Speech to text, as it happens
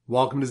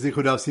Welcome to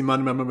Zichud Daf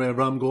Siman Member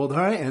Ram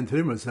Goldhar, and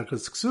today we're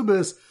Masechus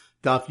Kesubos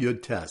Daf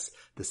Yud Tes,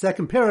 the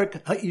second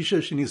parak Ha'isha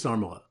Sheni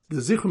Sarmala. The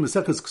Zichud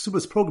Masechus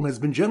Kesubos program has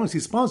been generously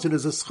sponsored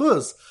as a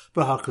schus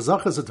for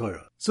Hachazachas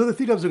Torah. So the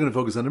three davs are going to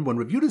focus on number one.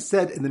 Review is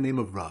said in the name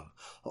of Rav.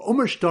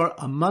 Omer Shtar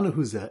Amanu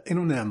Huzeh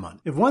Enu Ne'aman.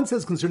 If one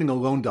says concerning a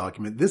loan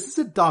document, this is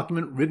a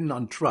document written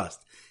on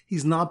trust,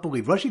 he's not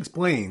believed. Rashi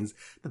explains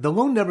that the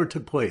loan never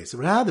took place.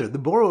 Rather, the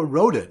borrower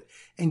wrote it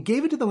and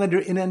gave it to the lender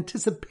in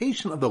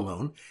anticipation of the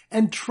loan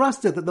and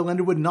trusted that the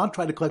lender would not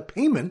try to collect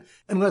payment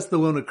unless the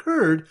loan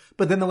occurred,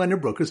 but then the lender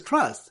broke his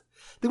trust.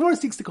 The Gemara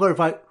seeks to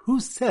clarify who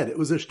said it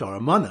was a shtar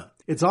amana.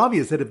 It's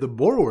obvious that if the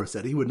borrower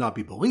said it, he would not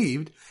be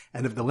believed,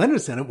 and if the lender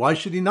said it, why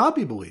should he not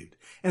be believed?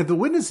 And if the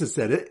witnesses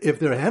said it, if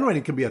their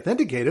handwriting can be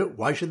authenticated,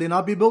 why should they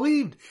not be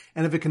believed?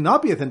 And if it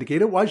cannot be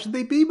authenticated, why should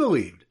they be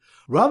believed?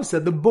 Rav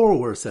said the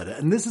borrower said it,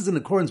 and this is in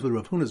accordance with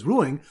Rav Huna's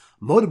ruling,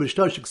 Moda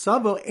b'shtar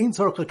sheksavo ein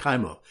tzarich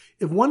l'kaimo.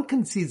 If one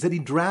concedes that he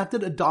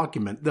drafted a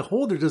document, the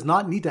holder does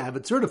not need to have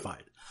it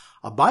certified.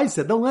 Abai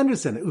said the lender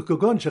said it,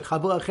 ukogon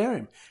shechavul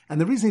acherim, and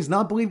the reason he's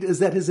not believed is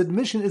that his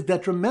admission is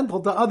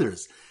detrimental to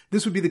others.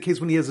 This would be the case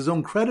when he has his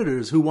own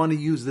creditors who want to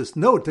use this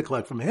note to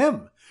collect from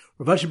him.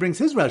 Rav Ashi brings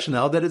his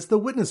rationale that it's the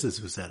witnesses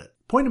who said it.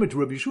 Point number two,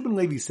 Rabbi Yeshua ben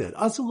Levi said,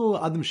 Asul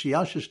adam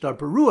shiyash shtar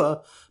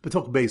perua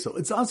b'tok beso.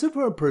 It's asur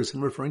for a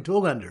person, referring to a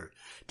lender,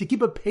 to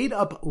keep a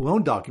paid-up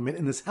loan document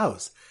in his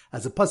house.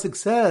 As the pasuk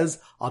says,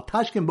 Al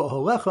tashkem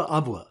bo'holecha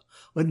avla.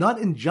 Let not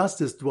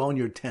injustice dwell in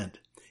your tent.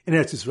 In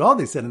Eretz Yisrael,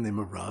 they said in the name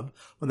of Rav,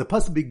 when the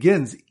pasuk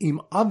begins,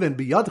 Im aven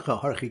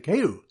biyadcha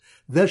harchikeu,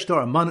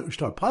 veshtar amana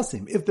ushtar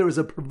pasim. If there is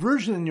a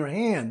perversion in your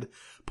hand,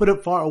 put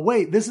it far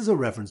away. This is a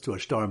reference to a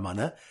shtar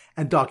amana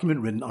and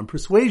document written on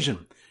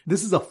persuasion.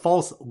 This is a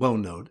false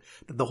loan note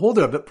that the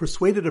holder of it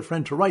persuaded a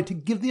friend to write to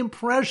give the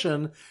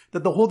impression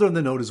that the holder of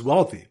the note is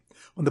wealthy.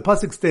 When the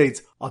pasuk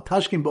states, Al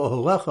tashkim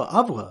bo'olecha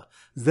avla,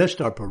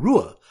 zeshtar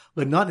parua,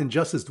 let not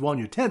injustice dwell in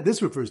your tent,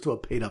 this refers to a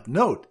paid-up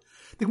note.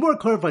 The Gemara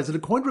clarifies that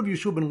according to Rabbi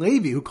Yeshua ben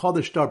Levi, who called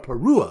the shtar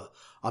parua,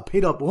 a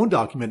paid-up loan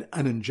document,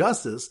 an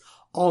injustice,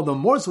 all the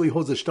more so he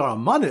holds the shtar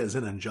amana as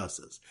an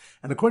injustice.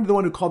 And according to the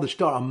one who called the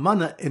shtar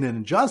amana an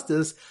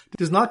injustice,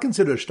 does not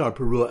consider shtar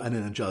parua an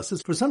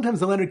injustice, for sometimes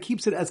the lender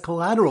keeps it as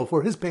collateral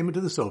for his payment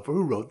to the sofer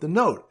who wrote the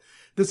note.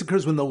 This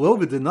occurs when the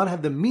lover did not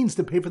have the means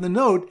to pay for the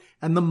note,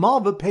 and the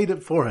malva paid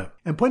it for him.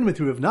 And point number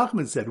three, Rav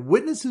Nachman said,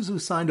 witnesses who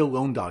signed a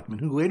loan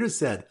document, who later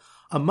said,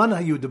 Amana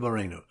hayu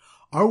devarenu,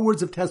 our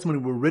words of testimony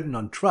were written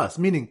on trust,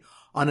 meaning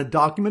on a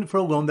document for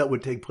a loan that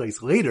would take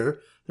place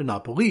later, they're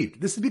not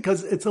believed. This is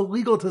because it's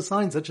illegal to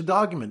sign such a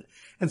document,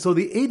 and so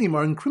the Eidim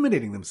are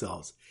incriminating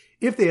themselves.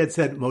 If they had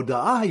said,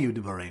 Moda'ah hayu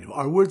devarenu,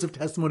 our words of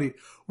testimony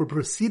were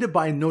preceded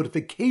by a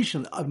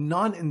notification of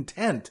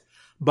non-intent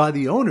by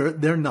the owner,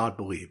 they're not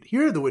believed.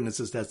 Here the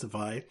witnesses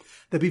testify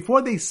that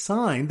before they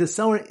signed, the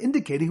seller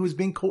indicated he was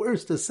being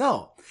coerced to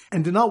sell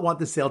and did not want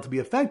the sale to be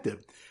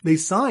effective. They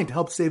signed to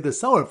help save the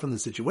seller from the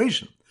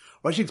situation.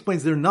 Rashi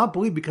explains they're not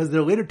believed because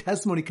their later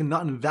testimony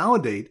cannot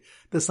invalidate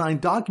the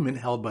signed document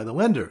held by the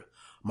lender.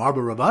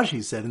 Marba Rav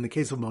Ashi said in the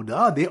case of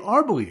Moda'ah, they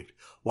are believed.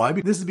 Why?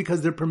 This is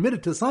because they're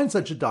permitted to sign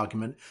such a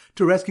document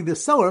to rescue the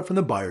seller from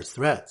the buyer's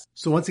threats.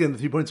 So once again, the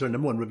 3 points are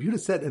number one, review to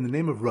set in the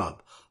name of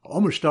Rav.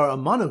 Omer shtar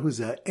amana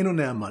huzeh enu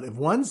ne'aman. If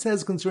one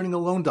says concerning a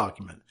loan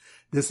document,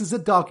 this is a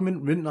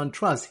document written on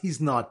trust, he's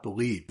not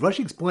believed. Rashi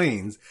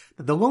explains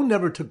that the loan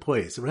never took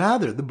place.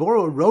 Rather, the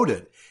borrower wrote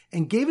it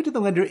and gave it to the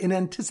lender in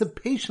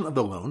anticipation of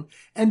the loan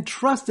and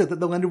trusted that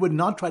the lender would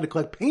not try to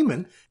collect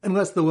payment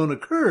unless the loan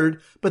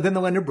occurred, but then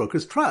the lender broke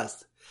his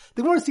trust.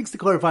 The Gemara seeks to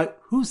clarify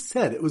who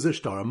said it was a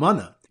shtar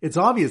amana. It's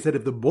obvious that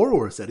if the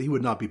borrower said it, he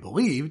would not be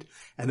believed,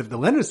 and if the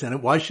lender said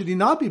it, why should he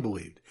not be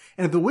believed?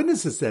 And if the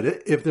witnesses said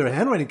it, if their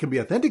handwriting can be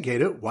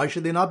authenticated, why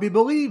should they not be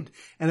believed?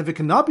 And if it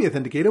cannot be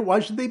authenticated, why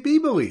should they be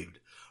believed?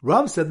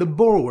 Rav said the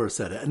borrower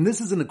said it, and this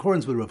is in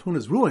accordance with Rav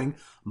Huna's ruling,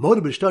 Moda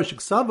b'shtar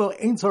sheksavo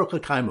ein tzarich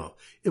l'kaimo.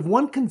 If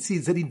one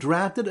concedes that he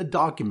drafted a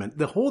document,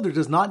 the holder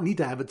does not need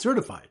to have it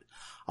certified.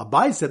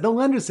 Abai said the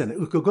lender said it,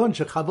 ukogon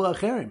shechavul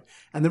acherim,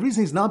 and the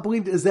reason he's not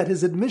believed is that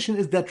his admission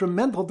is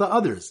detrimental to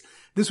others.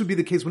 This would be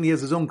the case when he has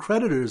his own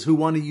creditors who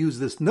want to use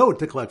this note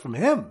to collect from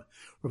him.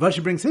 Rav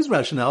Ashi brings his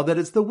rationale that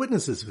it's the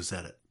witnesses who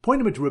said it. Point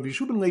number two, Rabbi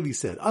Yeshua ben Levi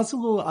said,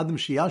 Asul adam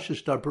shiyash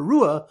shtar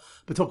perua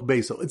b'tok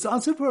beso. It's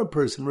asur for a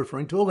person,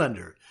 referring to a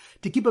lender,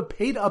 to keep a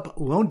paid-up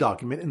loan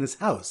document in his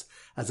house.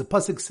 As the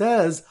pasuk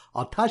says,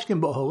 Al tashkem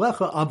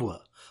bo'holecha avla.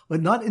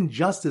 Let not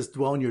injustice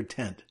dwell in your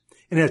tent.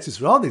 In Eretz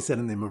Yisrael, they said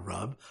in the name of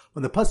Rav,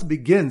 when the pasuk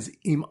begins,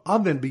 Im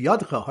aven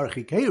biyadcha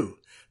harchikeu,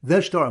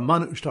 veshtar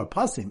amana ushtar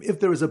pasim. If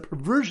there is a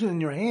perversion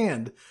in your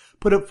hand,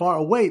 put it far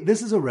away.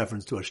 This is a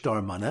reference to a shtar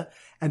amana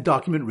and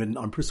document written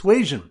on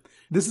persuasion.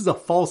 This is a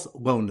false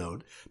loan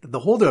note that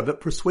the holder of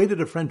it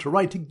persuaded a friend to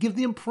write to give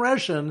the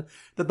impression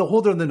that the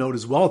holder of the note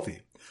is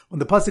wealthy. When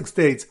the pasuk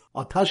states,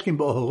 Al tashkim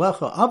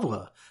bo'olecha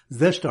avla,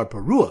 zeshtar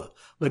parua,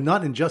 let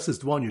not injustice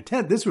dwell in your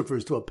tent, this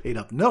refers to a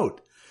paid-up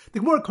note. The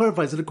Gemara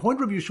clarifies that according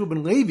to Rabbi Yeshua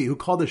ben Levi, who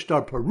called the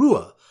shtar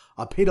parua,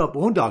 a paid-up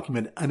loan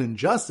document, an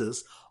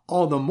injustice,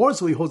 All the more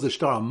so he holds the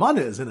shtar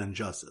amana is an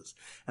injustice.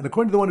 And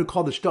according to the one who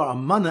called the shtar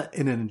amana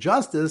an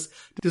injustice,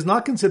 does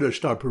not consider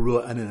shtar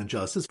perua an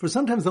injustice, for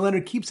sometimes the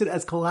lender keeps it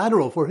as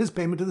collateral for his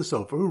payment to the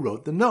sofer who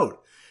wrote the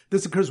note.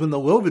 This occurs when the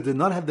lova did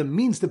not have the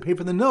means to pay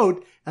for the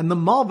note, and the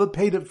malva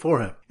paid it for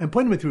him. And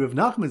pointing through, Rav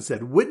Nachman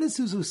said,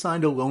 witnesses who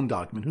signed a loan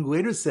document, who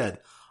later said,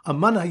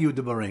 Aman hayu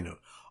devarenu,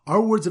 our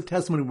words of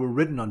testimony were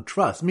written on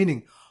trust,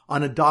 meaning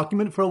on a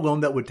document for a loan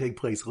that would take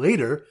place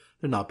later,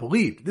 they're not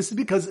believed. This is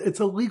because it's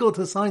illegal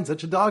to sign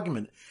such a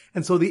document,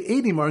 and so the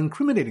Eidim are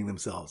incriminating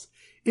themselves.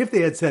 If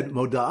they had said,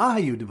 Moda'ah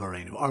hayu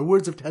devarenu, our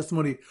words of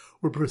testimony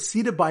were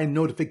preceded by a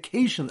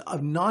notification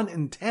of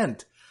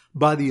non-intent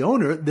by the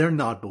owner, they're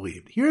not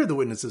believed. Here the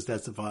witnesses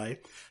testify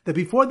that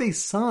before they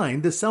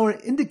signed, the seller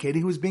indicated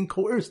he was being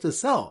coerced to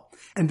sell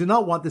and did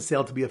not want the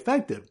sale to be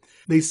effective.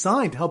 They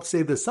signed to help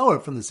save the seller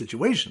from the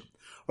situation.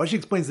 Rashi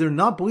explains they're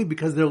not believed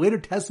because their later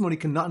testimony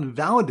cannot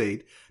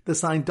invalidate the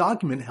signed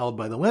document held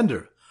by the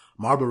lender.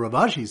 Marba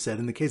Ravashi said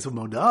in the case of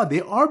Moda'ah,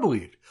 they are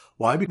believed.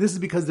 Why? This is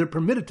because they're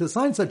permitted to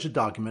sign such a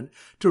document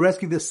to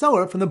rescue the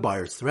seller from the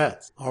buyer's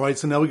threats. Alright,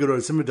 so now we go to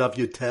our Simon Daf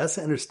Yud Tes,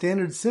 and our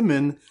standard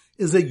Simon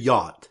is a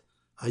yacht.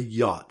 A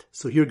yacht.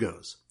 So here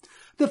goes.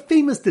 The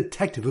famous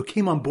detective who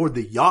came on board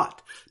the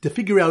yacht to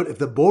figure out if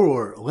the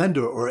borrower,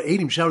 lender, or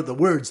Eidim shouted the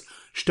words,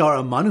 Shtar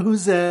amana hu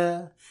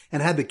zeh,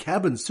 and had the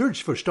cabin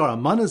searched for shtar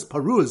amanas,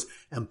 parus,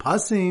 and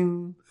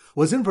pasim,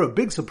 was in for a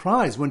big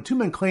surprise when two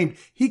men claimed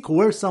he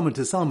coerced someone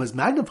to sell him his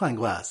magnifying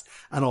glass,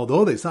 and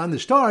although they signed the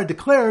shtar,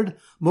 declared,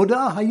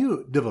 Moda'ah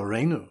hayu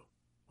devarenu.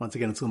 Once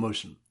again in slow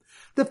motion.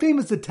 The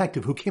famous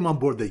detective who came on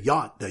board the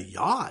yacht,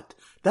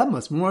 that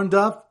must be more on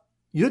Daf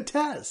Yud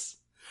Tes.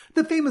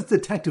 The famous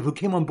detective who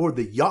came on board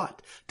the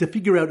yacht to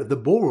figure out if the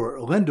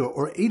borrower, lender,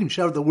 or Eidim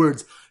shouted the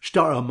words,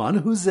 Shtar aman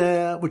hu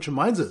zeh, which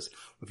reminds us,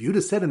 if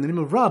Yehuda said in the name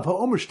of Rav,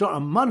 ha'omer shtar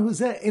aman hu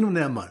zeh einu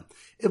ne'aman.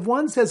 If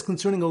one says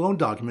concerning a loan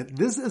document,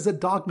 this is a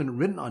document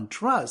written on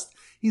trust,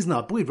 he's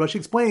not believed. Rashi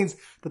explains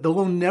that the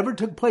loan never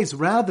took place.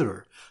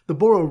 Rather, the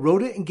borrower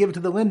wrote it and gave it to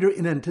the lender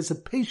in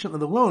anticipation of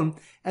the loan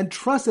and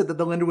trusted that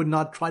the lender would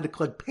not try to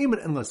collect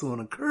payment unless the loan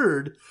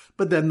occurred,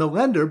 but then the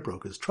lender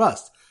broke his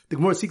trust. The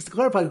Gemara seeks to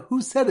clarify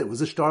who said it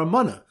was a shtar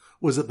amana.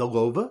 Was it the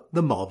lova,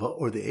 the malva,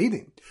 or the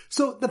Eidim?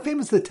 So the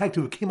famous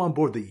detective who came on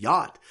board the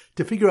yacht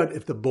to figure out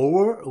if the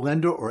borrower,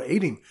 lender, or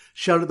Eidim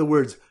shouted the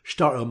words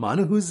shtar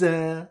amana hu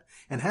zeh,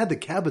 and had the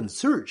cabin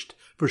searched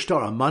for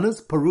shtar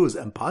amanas, parus,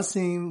 and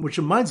pasim, which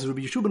reminds us,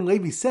 Rabbi Yeshua ben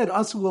Levi said,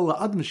 Asu lo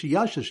la'adam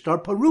sheyasha shtar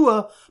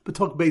parua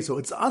b'tok beso.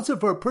 It's also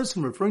for a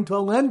person referring to a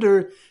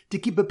lender to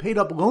keep a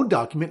paid-up loan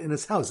document in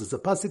his house. As the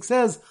pasuk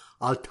says,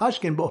 Al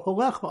tashken bo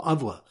holech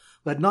avla.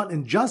 Let not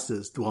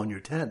injustice dwell in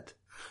your tent.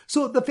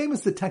 So the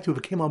famous detective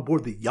who came on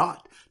board the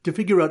yacht to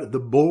figure out if the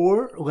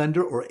borrower,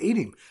 lender, or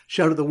Eidim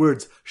shouted the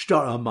words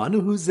shtar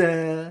amanu hu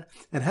zeh,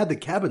 and had the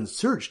cabin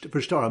searched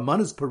for shtar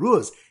amanas,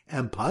 parus,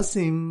 and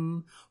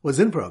pasim, was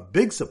in for a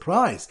big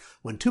surprise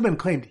when two men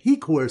claimed he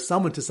coerced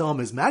someone to sell him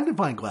his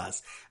magnifying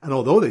glass, and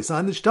although they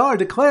signed the shtar,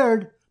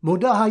 declared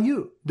Moda'ah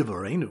hayu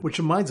devarenu, which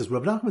reminds us,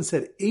 Rav Nachman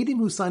said Eidim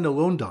who signed a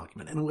loan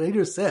document and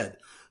later said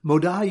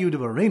Moda'ah hayu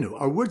devarenu,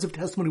 our words of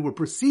testimony were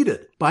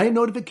preceded by a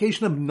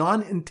notification of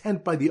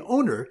non-intent by the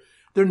owner,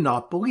 they're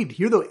not believed.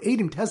 Here, though,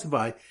 Eidim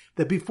testify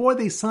that before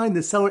they signed,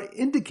 the seller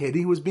indicated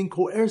he was being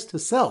coerced to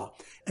sell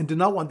and did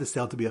not want the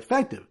sale to be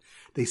effective.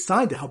 They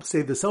signed to help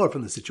save the seller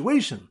from the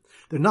situation.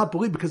 They're not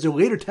believed because their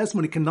later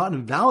testimony cannot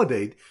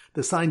invalidate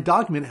the signed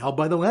document held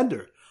by the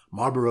lender.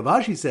 Marba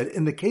Ravashi said,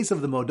 in the case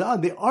of the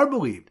Moda'ah, they are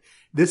believed.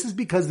 This is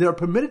because they are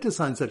permitted to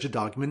sign such a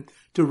document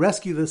to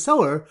rescue the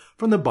seller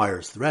from the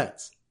buyer's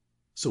threats.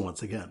 So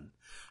once again,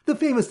 the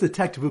famous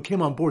detective who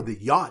came on board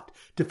the yacht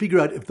to figure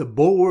out if the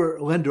borrower,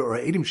 lender, or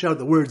Eidim shouted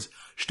the words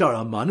shtar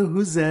amanu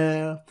hu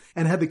zeh,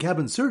 and had the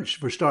cabin searched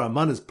for shtar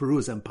amanas,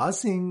 parus, and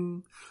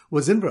pasim,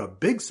 was in for a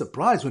big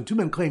surprise when two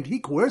men claimed he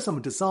coerced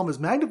someone to sell him his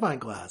magnifying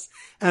glass,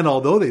 and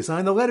although they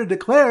signed the letter,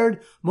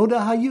 declared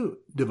Moda'ah hayu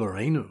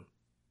devarenu.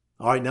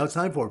 Alright, now it's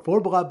time for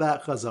 4 B'la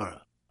Bat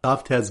Chazara.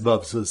 Daf Tes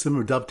Vav. So the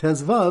Simmer Daf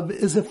Tes Vav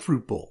is a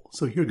fruit bowl.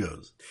 So here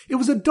goes. It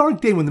was a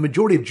dark day when the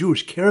majority of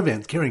Jewish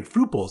caravans carrying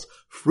fruit bowls,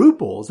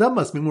 that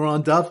must mean we're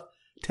on Daf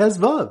Tes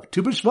Vav,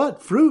 Tu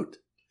B'Shvat, fruit.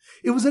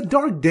 It was a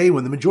dark day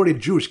when the majority of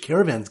Jewish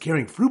caravans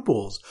carrying fruit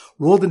bowls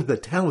rolled into the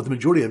town with the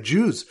majority of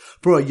Jews,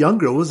 for a young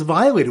girl was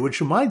violated,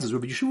 which reminds us,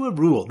 Rabbi Yeshua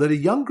ruled that a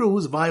young girl who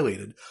was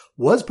violated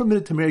was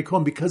permitted to marry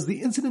Kohen because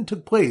the incident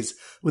took place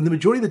when the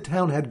majority of the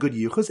town had good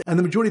yichus and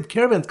the majority of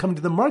caravans coming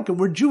to the market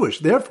were Jewish.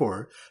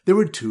 Therefore, there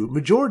were two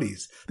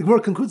majorities. The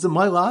Gemara concludes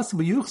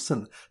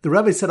that the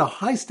rabbi set a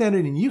high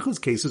standard in yichus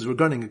cases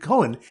regarding a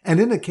Kohen, and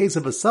in the case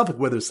of a suffix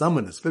whether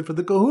someone is fit for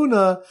the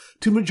kahuna,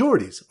 two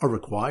majorities are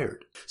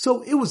required.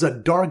 So it was a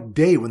dark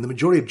day when the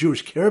majority of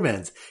Jewish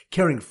caravans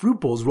carrying fruit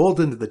bowls rolled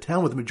into the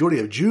town with the majority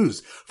of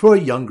Jews, for a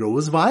young girl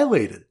was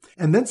violated.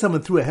 And then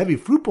someone threw a heavy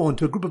fruit bowl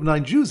into a group of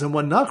 9 Jews and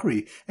one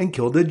Nachri and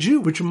killed a Jew,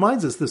 which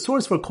reminds us the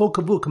source for Kol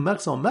Kavul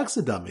Kamexal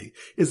Mexadami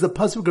is the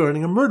pasuk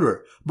regarding a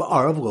murderer,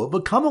 Ba'arav Lo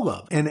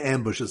V'Kamalav, and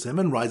ambushes him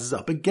and rises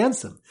up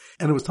against him.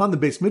 And it was taught in the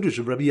base midrash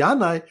of Rabbi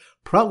Yanai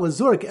Prat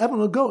Lazoric, Evan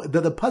will go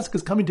that the pasuk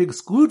is coming to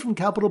exclude from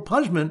capital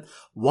punishment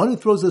one who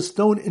throws a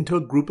stone into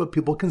a group of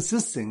people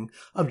consisting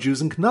of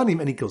Jews and Canaanim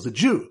and he kills a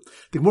Jew.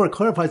 The Gemara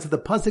clarifies that the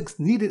pasuk is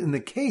needed in the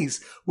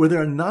case where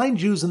there are 9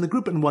 Jews in the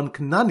group and 1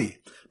 Canaani.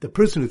 The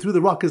person who threw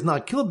the rock is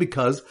not killed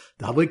because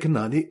the Havle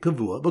Canaani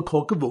Kavua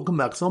B'Kol Kavul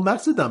K'Maxal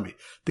Maxidami.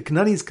 The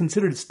Canaani is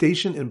considered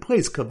stationed in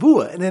place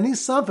Kavua, and any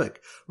suffix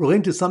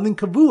relating to something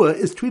Kavua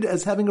is treated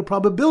as having a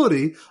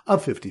probability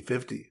of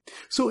 50-50.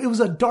 So it was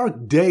a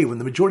dark day when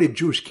the majority of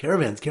Jewish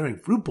caravans carrying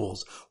fruit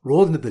bowls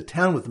rolled into the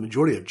town with the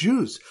majority of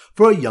Jews,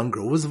 for a young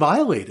girl was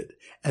violated.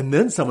 And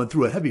then someone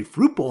threw a heavy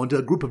fruit bowl into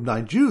a group of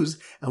 9 Jews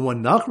and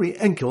 1 Nachri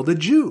and killed a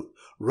Jew,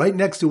 right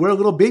next to where a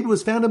little baby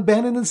was found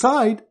abandoned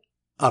inside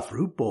a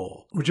fruit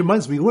bowl. Which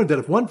reminds me, we learned that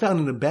if one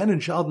found an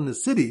abandoned child in the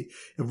city,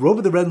 if rove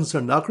of the residents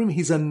are Nachrim,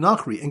 he's a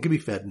Nachri and can be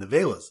fed in the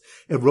Velas.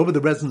 If rove of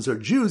the residents are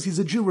Jews, he's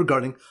a Jew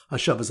regarding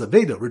Hashavas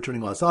Aveda,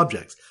 returning lost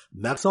objects.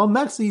 Maxal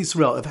Maxi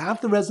Yisrael, if half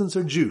the residents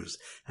are Jews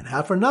and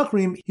half are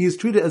Nachrim, he is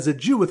treated as a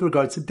Jew with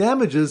regards to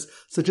damages,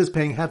 such as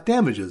paying half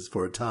damages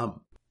for a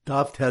tam.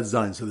 Daf Tez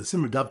Zayin. So the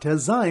simmer Daf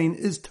Tez Zayin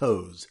is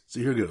toes. So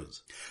here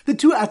goes. The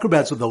 2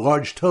 acrobats with the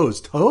large toes.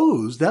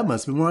 Toes? That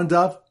must be more on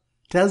Daf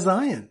Tez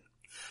Zayin.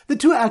 The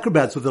 2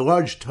 acrobats with the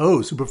large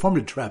toes who performed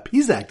a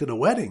trapeze act at a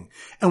wedding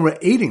and were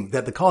aiding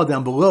that the caller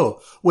down below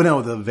went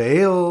out with a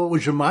veil,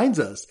 which reminds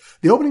us,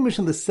 the opening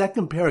mission of the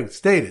second parak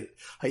stated,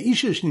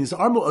 Ha'isha shniz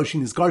armo o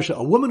shniz garsha,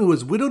 a woman who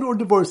is widowed or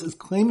divorced is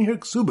claiming her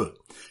ksuba.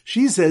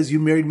 She says, you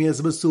married me as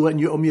a basula and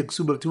you owe me a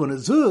ksuba of 200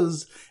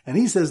 zuz. And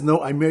he says,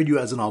 no, I married you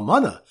as an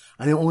almana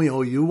and I only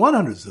owe you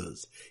 100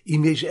 zuz.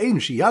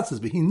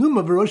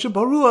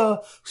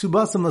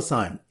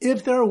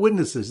 If there are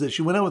witnesses that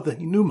she went out with the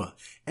hinuma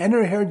and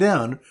her hair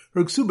down,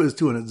 her ksuba is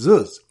 200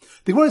 zuz.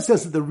 The Gemara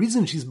says that the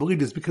reason she's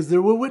believed is because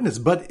there were witnesses,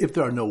 but if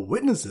there are no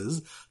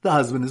witnesses, the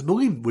husband is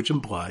believed, which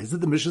implies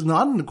that the Mishnah is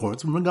not in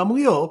accordance with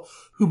Gamliel,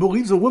 who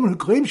believes a woman who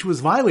claims she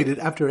was violated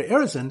after her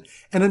erison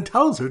and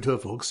entitles her to a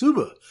full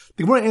ksuba.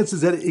 The Gemara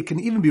answers that it can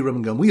even be Rabbi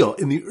Gamliel.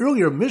 In the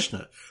earlier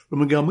Mishnah,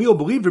 Rabbi Gamliel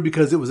believed her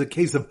because it was a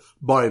case of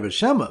Bari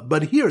V'Shema,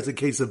 but here it's a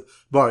case of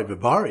Bari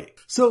V'Bari.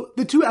 So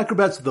the 2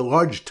 acrobats with the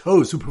large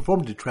toes who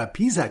performed a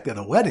trapeze act at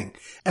a wedding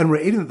and were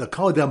aiding that the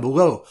caller down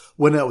below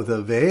went out with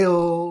a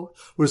veil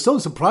were so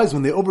surprised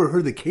when they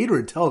overheard the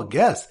caterer tell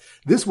guests,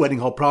 this wedding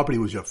hall property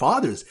was your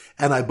father's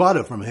and I bought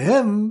it from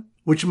him.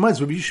 Which reminds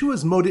me of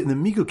Yeshua's mode in the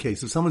Migo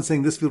case of someone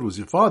saying this field was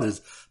your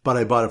father's, but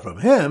I bought it from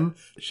him.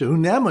 He's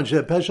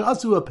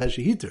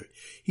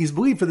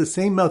believed for the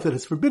same mouth that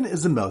is forbidden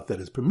is the mouth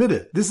that is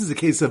permitted. This is a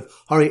case of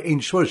Hari Ein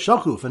Shor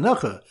Shachu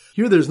Fanecha.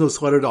 Here there's no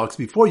slaughtered ox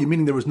before you,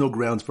 meaning there was no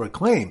grounds for a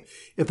claim.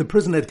 If the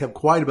person had kept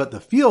quiet about the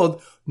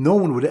field, no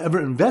one would have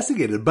ever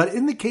investigated. But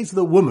in the case of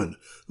the woman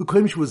who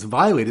claimed she was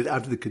violated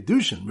after the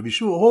Kedushin, Rabbi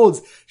Yeshua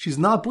holds she's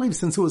not believed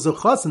since it was a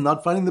chassan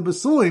not finding the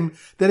basulim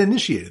that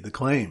initiated the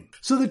claim.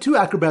 So the 2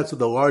 acrobats with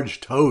the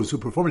large toes who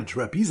performed a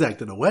trapeze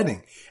act at a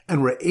wedding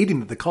and were aiding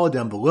that the caller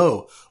down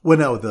below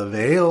went out with a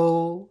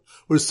veil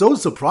were so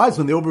surprised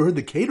when they overheard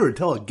the caterer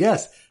tell a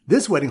guest,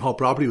 this wedding hall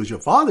property was your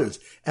father's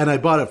and I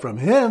bought it from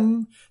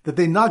him, that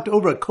they knocked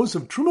over a kos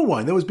of truma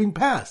wine that was being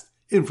passed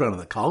in front of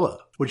the kala.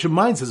 Which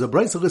reminds us, a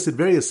Brisa listed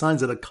various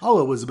signs that a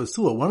kala was a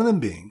basura, one of them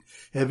being,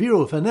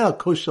 Heviru Fanel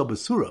Kos Shel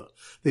Basura.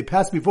 They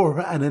passed before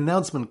her an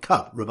announcement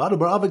cup. Rav Ada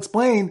bar Av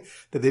explained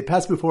that they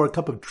passed before a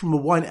cup of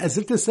truma wine as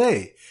if to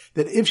say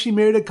that if she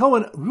married a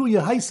Kohen,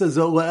 Ruya Haisa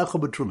Zo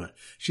La'echa B'Truma.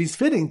 She's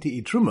fitting to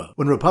eat truma.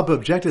 When Rav Papa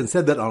objected and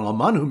said that an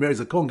alman who marries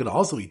a Kohen can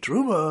also eat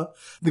truma,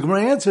 the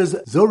Gemara answers,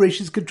 Zo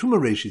Reshis Ketruma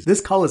Reshis.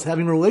 This kala is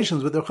having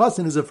relations with her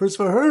chassan is a first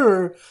for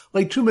her,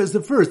 like truma is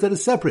the first that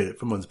is separated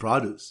from one's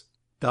produce.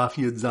 Daf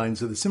Yud Zayin.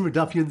 So the Simmer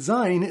Daf Yud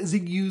Zayin is a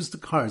used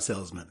car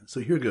salesman.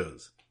 So here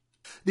goes.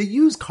 The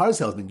used car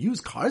salesman,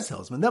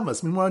 that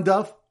must mean more on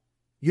Daf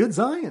Yud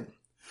Zayin.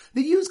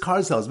 The used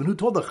car salesman who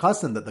told the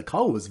chassan that the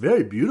kala was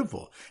very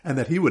beautiful and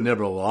that he would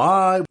never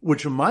lie,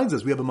 which reminds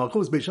us we have a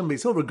Malchus Beisham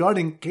Beisil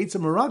regarding Ketzah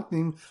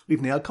Meraknim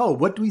Lifnei HaKala.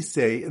 What do we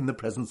say in the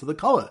presence of the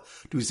kala?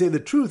 Do we say the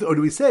truth or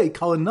do we say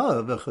Kala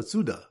Na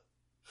V'Chasuda?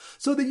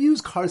 So the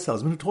used car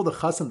salesman who told the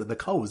chassan that the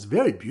kala was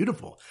very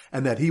beautiful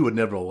and that he would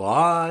never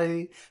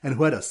lie, and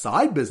who had a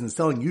side business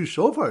selling used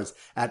shofars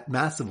at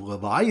massive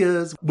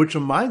levayas, which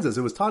reminds us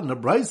it was taught in a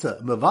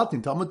brisa,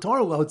 Mevatin Talmud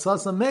Torah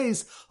Lahotzas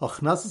Meis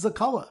Ochnasas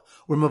Akala,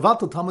 where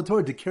Mevatel Talmud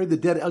Torah to carry the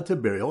dead out to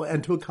burial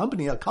and to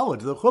accompany a kala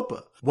to the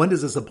chuppah. When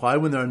does this apply?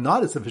 When there are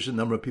not a sufficient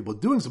number of people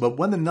doing so, but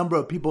when the number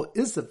of people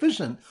is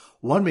sufficient,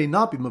 one may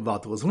not be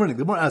Mevatel as learning.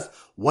 The Gemara asks,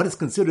 what is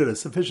considered a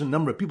sufficient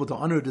number of people to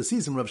honor a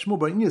deceased? And Rav Shmuel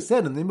Bar Inya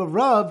said, in the name of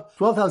Rav,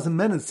 12,000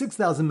 men and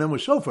 6,000 men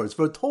with shofars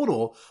for a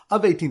total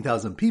of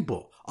 18,000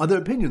 people. Other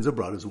opinions are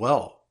brought as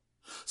well.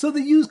 So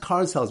the used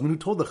car salesman who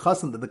told the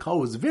chassan that the kala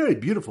was very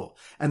beautiful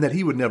and that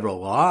he would never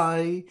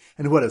lie,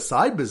 and who had a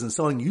side business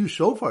selling used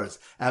shofars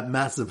at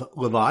massive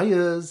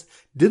levayas,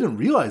 didn't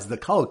realize the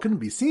kala couldn't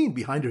be seen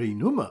behind her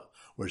hinuma,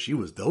 where she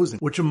was dozing.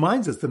 Which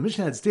reminds us, the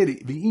Mishnah had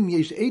stated, V'im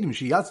yesh edim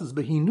sheyatzas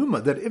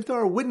behinuma, that if there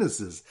are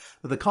witnesses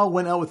that the Kal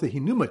went out with a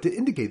hinuma to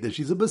indicate that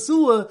she's a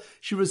basula,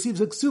 she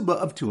receives a ksuba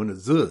of 200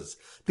 zuz.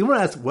 The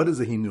Gemara asks, what is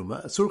a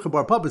hinuma? Surcha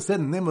Bar Papa said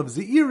in the name of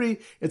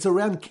Zeiri, it's a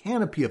round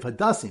canopy of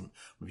hadassim.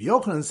 Rav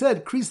Yochanan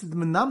said, Krisit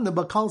menamna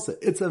bakalsa,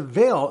 it's a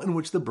veil in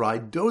which the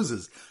bride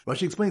dozes.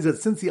 Rashi explains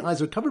that since the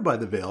eyes are covered by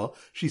the veil,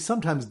 she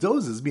sometimes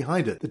dozes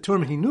behind it. The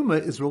term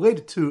hinuma is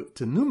related to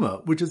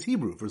tenuma, which is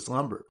Hebrew for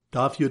slumber.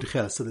 Daf Yud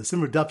Ches. So the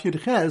simmer Daf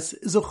Yud Ches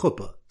is a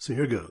chuppah. So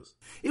here goes.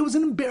 It was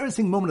an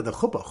embarrassing moment at the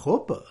chuppah.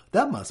 Chuppah.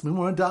 That must mean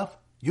we're on Daf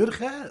Yud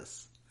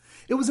Ches.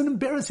 It was an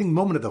embarrassing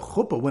moment at the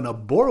chuppah when a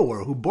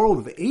borrower who borrowed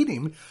with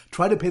Eidim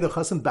tried to pay the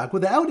chassan back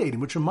without Eidim,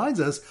 which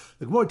reminds us,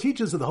 the Gemara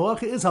teaches that the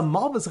halacha is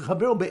hamalvas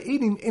chaver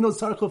be'edim eno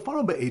tzarich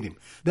lefaro be'edim,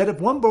 that if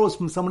one borrows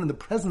from someone in the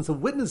presence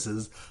of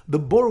witnesses, the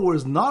borrower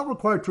is not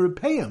required to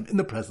repay him in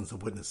the presence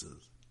of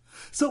witnesses.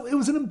 So it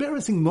was an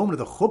embarrassing moment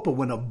at the chuppah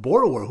when a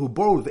borrower who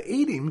borrowed with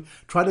Eidim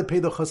tried to pay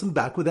the chassan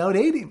back without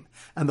Eidim.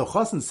 And the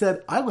chassan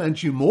said, I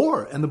lent you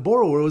more, and the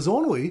borrower was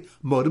only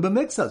moda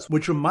b'mixas,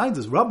 which reminds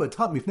us, Rabba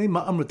taught mifnei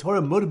ma'amr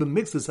Torah moda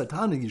b'mixas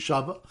satan and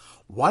yeshava.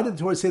 Why did the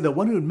Torah say that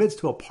one who admits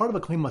to a part of a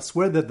claim must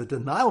swear that the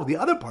denial of the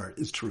other part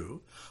is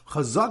true?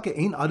 Chazaka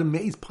ain't adam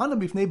meis pana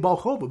b'fnei bal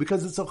chova,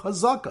 because it's a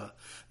chazaka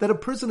that a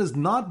person is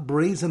not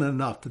brazen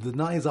enough to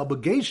deny his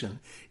obligation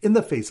in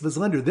the face of his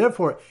lender.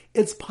 Therefore,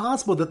 it's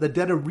possible that the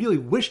debtor really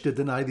wished to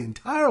deny the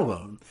entire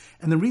loan,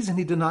 and the reason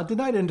he did not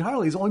deny it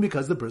entirely is only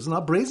because the person is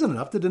not brazen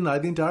enough to deny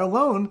the entire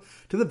loan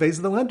to the face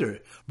of the lender.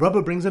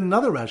 Rabba brings in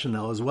another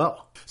rationale as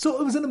well. So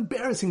it was an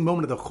embarrassing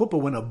moment at the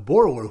chuppah when a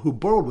borrower who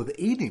borrowed with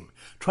Eidim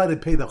tried to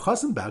pay the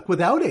chassan back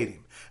without Eidim.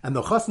 And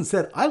the chassan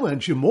said, I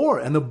lent you more,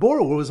 and the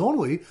borrower was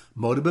only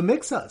moda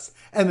b'mixas.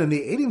 And then the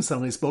Eidim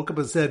suddenly spoke up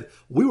and said,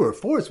 we were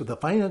forced with a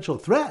financial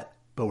threat,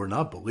 but were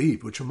not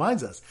believed, which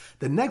reminds us,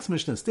 the next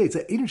Mishnah states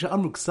that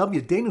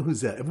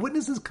if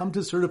witnesses come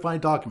to certify a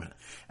document,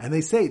 and they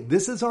say,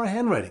 this is our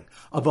handwriting,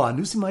 but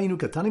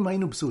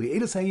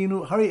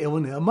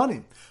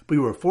we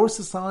were forced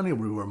to sign, or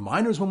we were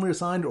minors when we were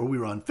signed, or we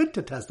were unfit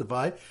to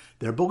testify,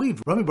 they're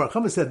believed. Rami Bar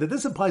Chama said that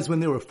this applies when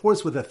they were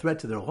forced with a threat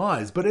to their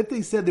lives, but if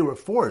they said they were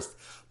forced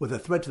with a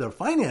threat to their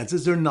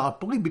finances, they're not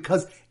believed,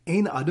 because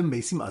Ein Adam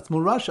Mesim Atzmo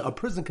Rasha, a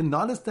person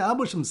cannot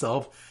establish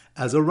himself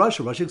as a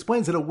Rasha. Rashi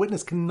explains that a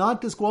witness cannot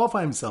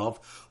disqualify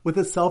himself with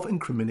a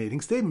self-incriminating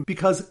statement,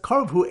 because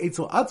Karvhu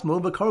Eitzel Atzmo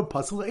v'Karv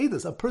Pasal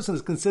Eidus, a person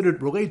is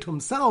considered related to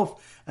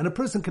himself, and a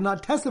person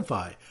cannot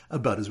testify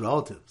about his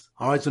relatives.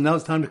 Alright, so now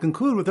it's time to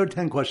conclude with our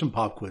 10-question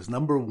pop quiz.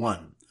 Number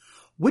 1.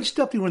 Which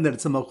stuff do you learn that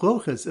it's a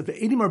machloches if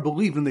Eidim are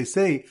believed when they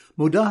say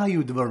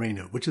Modahayu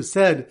Dvarenu, which is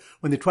said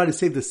when they try to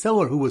save the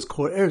seller who was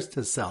coerced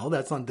to sell?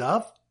 That's on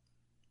Daf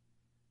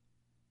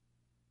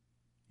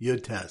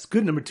Yud Tes.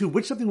 Good. Number 2,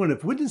 which something when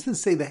if witnesses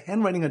say the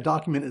handwriting of a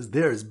document is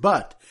theirs,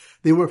 but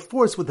they were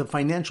forced with a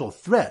financial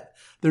threat,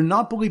 they're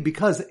not believed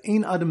because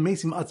Ein Adam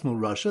Mesim Atzmo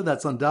Rasha.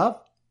 That's on Daf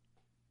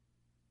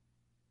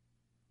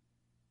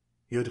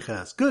Yud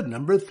Ches. Good.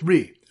 Number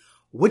 3,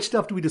 which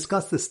stuff do we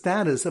discuss the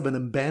status of an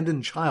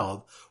abandoned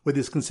child, whether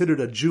it's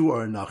considered a Jew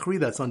or a Nachri?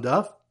 That's on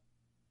Daf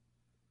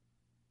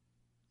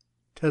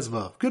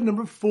Tezvav. Good.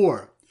 Number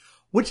 4,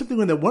 which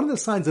something that one of the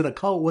signs that a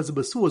kal was a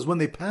basur is when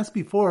they pass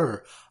before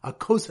her a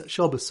kos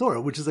shel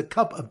basura, which is a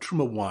cup of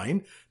truma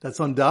wine. That's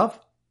on Daf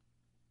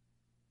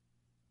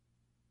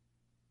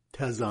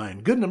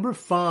Tezayin. Good. Number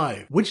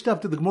 5, which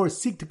stuff did the Gemara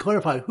seek to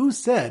clarify who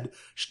said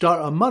shtar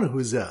amana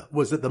huzeh?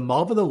 Was it the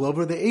malva, the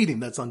lover, or the Eidim?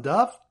 That's on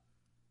Daf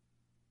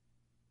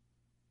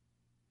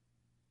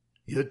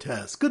Yud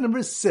Tes. Good.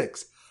 Number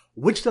 6,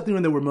 which stuff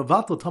when there were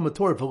mavatal Talmud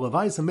Torah for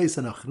Levayas and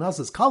Mesa and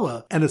Achnasas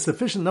Kala, and a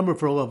sufficient number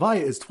for a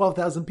Levaya is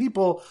 12,000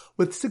 people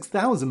with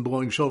 6,000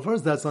 blowing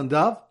shofars. That's on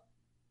Daf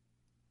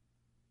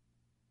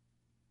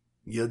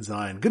Yud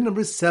Zayin. Good.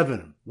 Number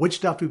 7, which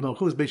stuff do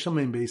Malchus Beis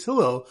Shammai and Beis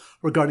Hillel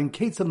regarding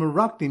Ketzad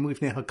Merakdim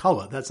Lifnei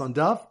Hakala? That's on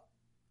Daf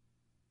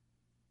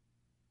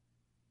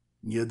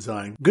Yud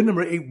Zayin. Good.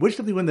 Number 8, which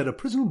stuff when that a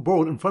person who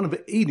borrowed in front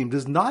of Eidim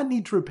does not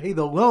need to repay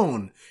the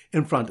loan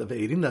in front of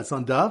Eidim? That's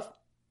on Daf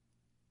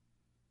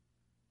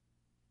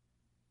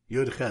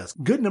Yud Ches.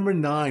 Good. Number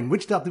 9,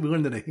 which stuff did we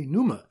learn that a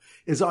hinuma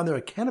is either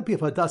a canopy of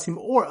hadassim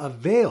or a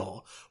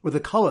veil where the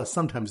kala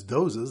sometimes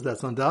dozes?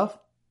 That's on Daf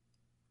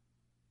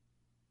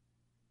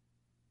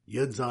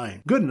Yud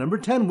Zayin. Good. Number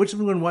 10, which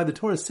we learn why the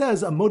Torah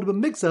says a moda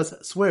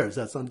b'mixas swears?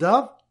 That's on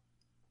Daf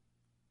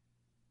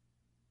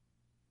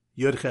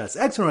Yud Ches.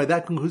 Excellent. Right,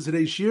 that concludes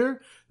today's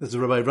shir. This is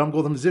Rabbi Ram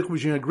Goldham Zich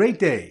wishing you a great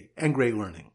day and great learning.